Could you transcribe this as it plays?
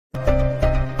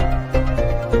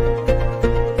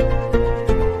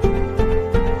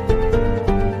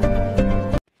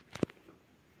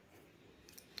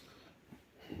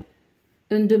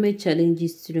Undume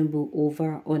challenges Tinubu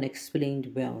over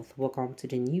unexplained wealth. Welcome to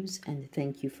the news and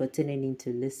thank you for tuning in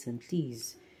to listen.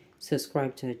 Please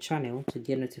subscribe to our channel to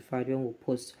get notified when we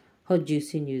post hot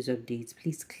juicy news updates.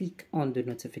 Please click on the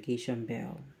notification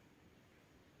bell.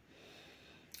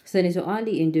 Senator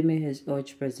Ali Undume has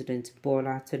urged President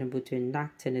Bola Tinubu to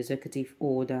enact an executive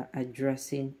order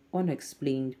addressing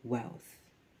unexplained wealth.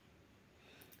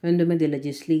 Undume, the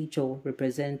legislature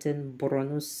representing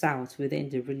Borno South within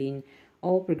the ruling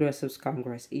All Progressives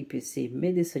Congress (APC),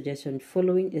 made this suggestion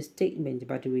following a statement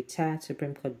by the retired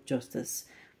Supreme Court Justice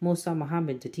Musa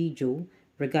Mohammed Datijo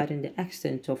regarding the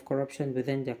extent of corruption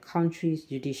within the country's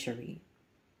judiciary.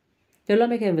 The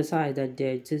lawmaker emphasized that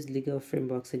there exist legal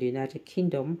frameworks in the United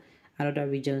Kingdom and other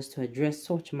regions to address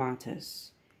such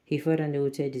matters. He further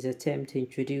noted his attempt to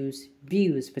introduce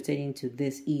bills pertaining to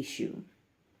this issue.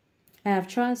 "I have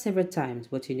tried several times,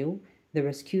 but there are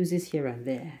excuses here and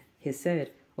there," he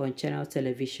said on Channel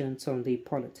Television Sunday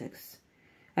Politics.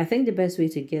 "I think the best way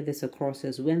to get this across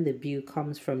is when the bill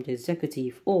comes from the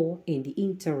executive or, in the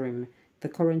interim, the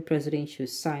current president should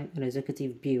sign an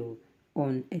executive bill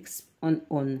on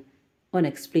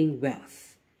unexplained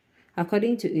wealth."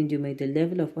 According to Undume, the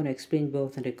level of unexplained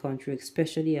wealth in the country,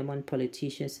 especially among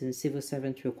politicians and civil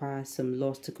servants, requires some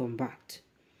laws to combat.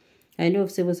 "I know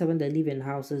of civil servants that live in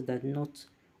houses that not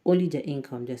only their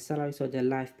income, their salaries, or their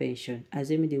life pension,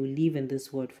 assuming they will live in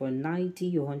this world for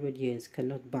 90 or 100 years,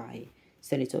 cannot buy,"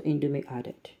 Senator Undume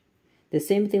added. The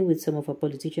same thing with some of our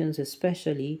politicians,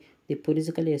 especially the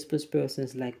politically exposed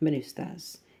persons like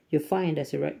ministers. You find,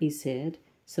 as he rightly said,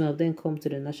 some of them come to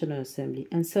the National Assembly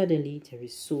and suddenly there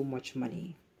is so much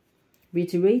money.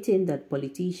 Reiterating that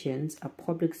politicians are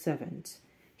public servants,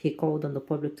 he called on the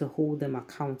public to hold them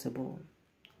accountable.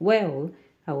 "Well,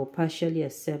 I will partially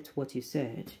accept what you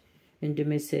said,"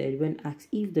 Undume said when asked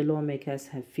if the lawmakers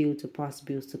have failed to pass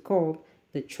bills to curb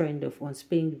the trend of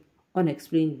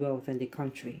unexplained wealth in the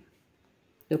country.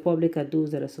 "The public are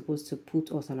those that are supposed to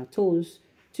put us on our toes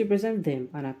to present them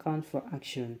and account for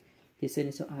action," the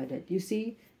senator added. You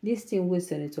see, this thing where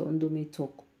Senator Undume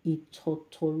talk, it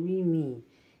torturing me.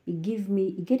 It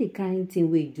get the kind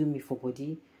thing where it do me for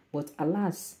body. But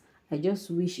alas, I just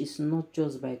wish it's not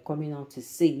just by coming out to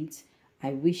say it.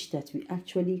 I wish that we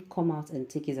actually come out and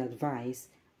take his advice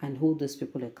and hold those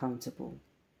people accountable.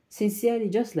 Sincerely,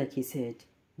 just like he said,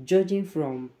 judging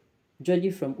from,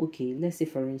 okay, let's say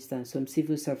for instance, some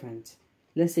civil servants,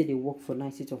 let's say they work for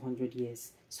 90 to 100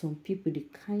 years. Some people, the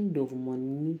kind of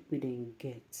money we then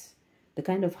get, the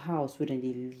kind of house where they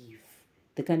live,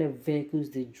 the kind of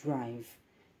vehicles they drive,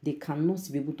 they cannot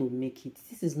be able to make it.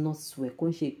 This is not swear.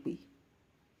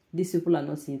 These people are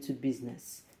not into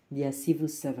business. They are civil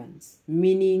servants.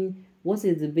 Meaning, what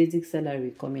is the basic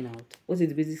salary coming out? What is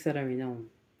the basic salary now?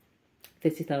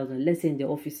 30,000. Let's say in the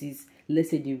offices,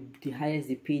 let's say the highest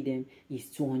they pay them is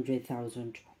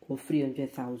 200,000 or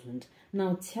 300,000.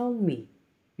 Now tell me,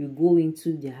 you go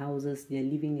into the houses, they're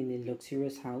living in a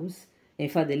luxurious house. In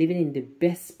fact, they're living in the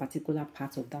best particular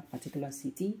part of that particular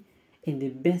city, in the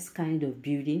best kind of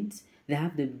buildings. They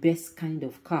have the best kind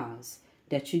of cars.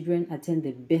 Their children attend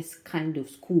the best kind of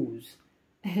schools.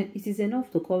 It is enough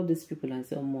to call these people and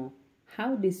say,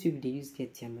 how these people they use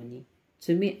get their money.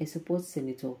 To me, I support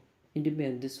Senator Undume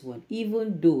on this one,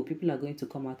 even though people are going to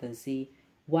come out and say,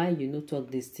 why you not talk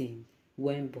this thing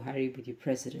when Buhari be the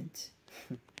president?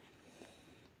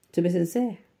 To be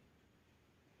sincere,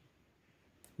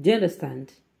 do you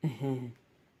understand?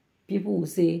 People will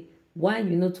say, why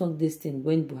you not talk this thing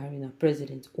when Buhari is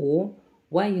president, or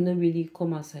why you not really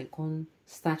come outside and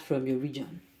start from your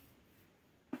region?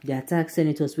 They attack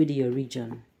senators within your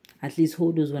region. At least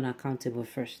hold those one accountable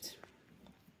first.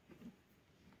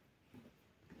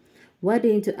 Why do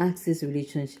you need to ask this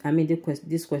relationship? I mean,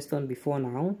 this question before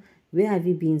now. Where have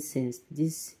you been since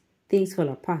these things fall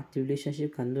apart? The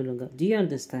relationship can no longer. Do you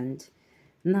understand?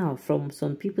 Now, from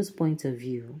some people's point of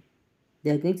view, they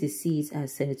are going to see it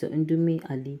as Senator Undume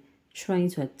Ali trying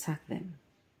to attack them.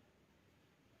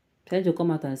 Trying to come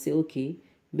out and say, okay,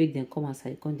 make them come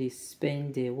outside. Can't they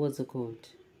spend what's it called?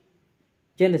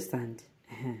 Do you understand?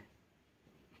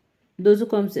 Those who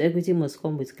come to equity must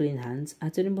come with clean hands.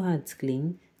 Tinubu's hands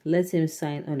clean. Let him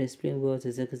sign unexplained wealth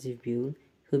executive bill.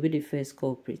 He'll be the first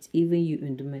culprit. Even you,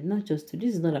 Undume, not just to.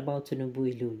 This is not about Tinubu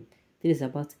alone. This is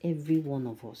about every one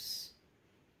of us.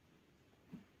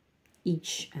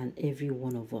 Each and every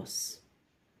one of us.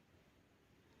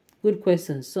 Good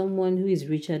question. Someone who is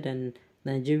richer than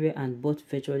Nigeria and bought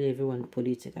virtually everyone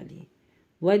politically.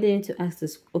 Why do you need to ask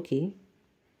this? Okay.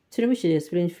 Tinubu should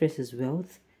explain first his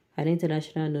wealth, an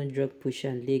international known drug pusher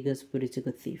and Lagos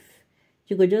political thief.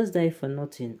 You could just die for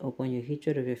nothing upon your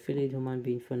hatred of your fellow human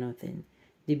being for nothing.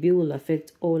 The bill will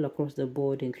affect all across the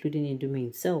board, including Indomie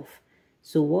itself.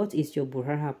 So what is your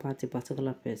Buhari party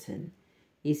particular person?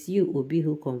 It's you, Obi,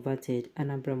 who converted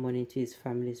Anambra money to his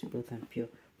family's wealth and pure.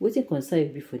 What you concern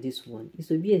Obi for this one? Is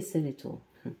to be a senator.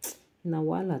 Now,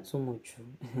 wala too much.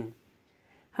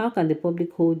 How can the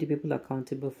public hold the people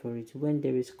accountable for it when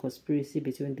there is conspiracy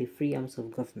between the three arms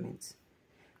of government?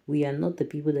 We are not the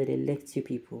people that elect you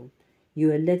people.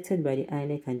 You are elected by the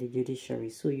INEC and the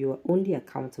judiciary, so you are only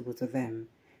accountable to them.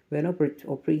 We are not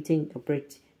operating a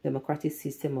democratic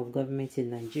system of government in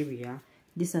Nigeria.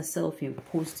 These are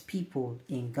self-imposed people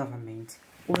in government,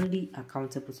 only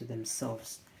accountable to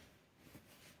themselves.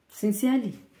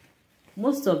 Sincerely,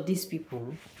 most of these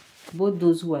people, both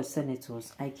those who are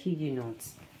senators, I kid you not,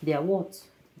 they are what?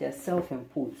 They are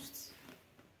self-imposed.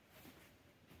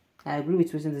 I agree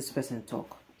with listening to this person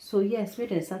talk. So yes, when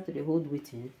they start to hold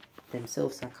waiting,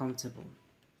 themselves accountable.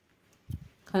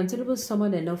 Can Tinubu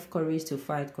summon enough courage to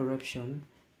fight corruption,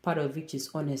 part of which is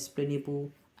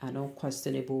unexplainable and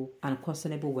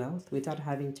unquestionable wealth, without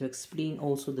having to explain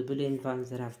also the billion vans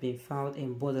that have been found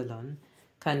in borderland?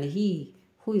 Can he,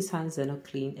 whose hands are not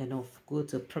clean enough, go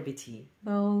to probity?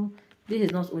 Well, this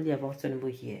is not only about Tinubu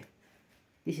here.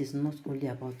 This is not only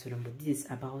about Tinubu. This is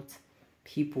about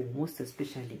people, most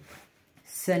especially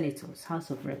senators, House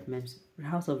of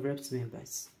Reps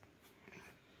members.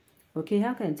 Okay,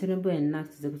 how can Tinubu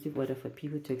enact executive order for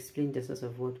people to explain the source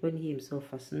of wealth when he himself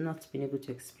has not been able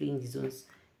to explain his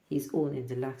own in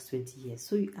the last 20 years?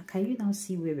 So can you now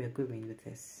see where we're going with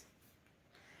this?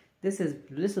 This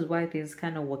is why things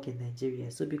cannot work in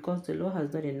Nigeria. So because the law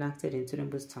has not enacted in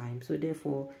Tinubu's time, so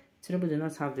therefore Tinubu does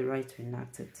not have the right to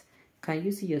enact it. Can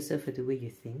you see yourself with the way you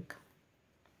think?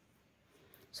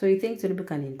 So you think Tinubu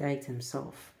can indict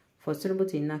himself? For Tinubu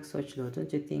to enact such law,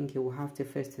 don't you think he will have to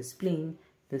first explain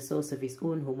the source of his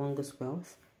own humongous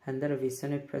wealth and that of his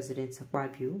Senate President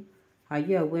Akpabio? Are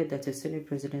you aware that the Senate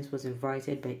President was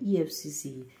invited by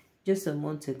EFCC just a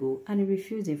month ago and he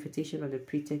refused the invitation on the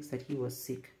pretext that he was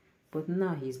sick? But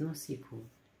now he's not sick.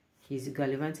 He's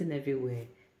gallivanting everywhere,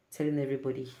 telling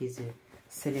everybody he's a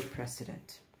Senate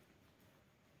President.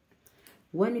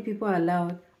 When the people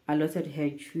allotted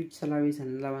huge salaries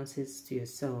and allowances to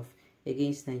yourself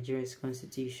against Nigeria's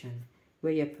constitution,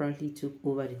 where you apparently took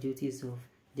over the duties of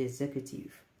the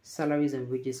Executive Salaries and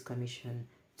Wages Commission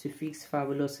to fix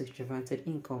fabulous extravagant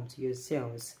income to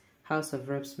yourselves, House of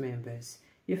Reps members,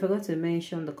 you forgot to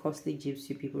mention the costly jeeps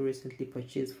you people recently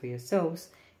purchased for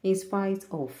yourselves in spite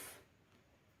of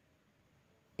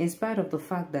the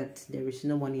fact that there is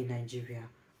no money in Nigeria.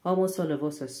 Almost all of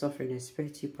us are suffering,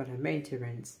 especially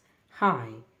parliamentarians,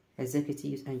 high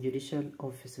executives and judicial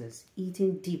officers,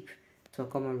 eating deep to our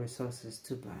common resources.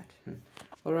 Too bad.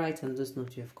 Alright, on this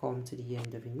note, you have come to the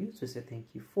end of the news. So say thank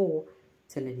you for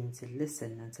tuning in to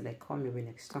listen. Until I come your way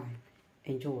next time,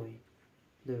 enjoy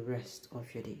the rest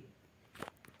of your day.